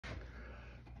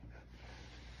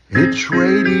It's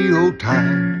radio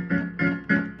time.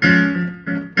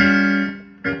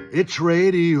 It's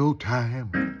radio time.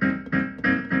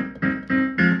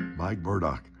 Mike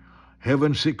Murdoch.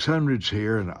 Heaven 600's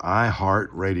here in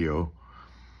iHeartRadio.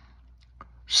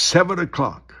 7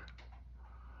 o'clock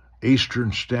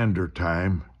Eastern Standard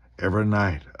Time every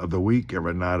night of the week,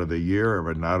 every night of the year,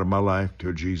 every night of my life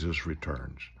till Jesus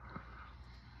returns.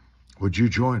 Would you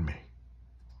join me?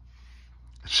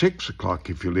 6 o'clock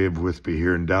if you live with me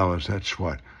here in Dallas. That's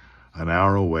what, an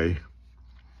hour away.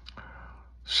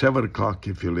 7 o'clock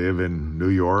if you live in New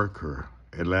York or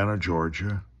Atlanta,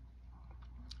 Georgia.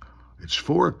 It's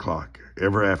 4 o'clock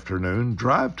every afternoon.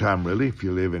 Drive time, really, if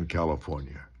you live in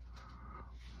California.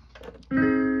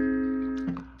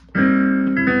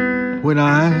 When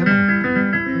I'm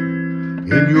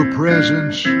in your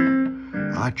presence,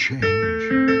 I change.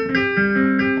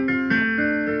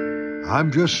 I'm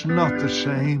just not the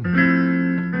same.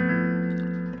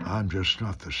 I'm just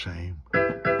not the same.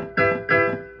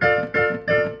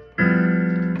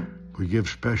 We give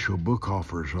special book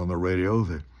offers on the radio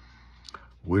that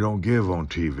we don't give on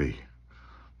TV,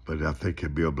 but I think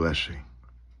it'd be a blessing.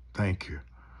 Thank you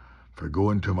for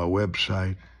going to my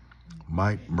website,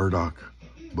 Mike Murdoch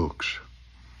Books.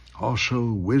 Also,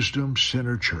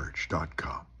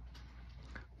 wisdomcenterchurch.com.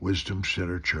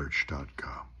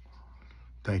 wisdomcenterchurch.com.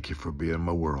 Thank you for being in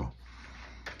my world.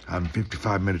 I'm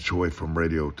 55 minutes away from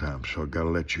radio time, so I've got to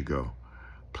let you go.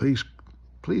 Please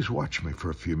watch me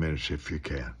for a few minutes if you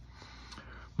can.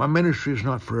 My ministry is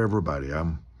not for everybody.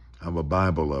 I'm a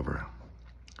Bible lover.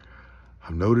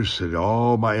 I've noticed that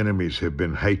all my enemies have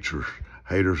been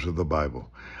haters of the Bible.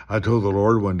 I told the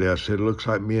Lord one day, I said, it looks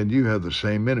like me and you have the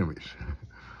same enemies.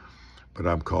 But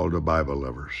I'm called to Bible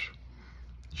lovers.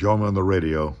 Join me on the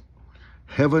radio,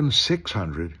 Heaven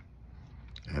 600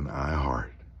 and iHeart.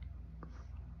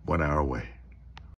 1 hour away.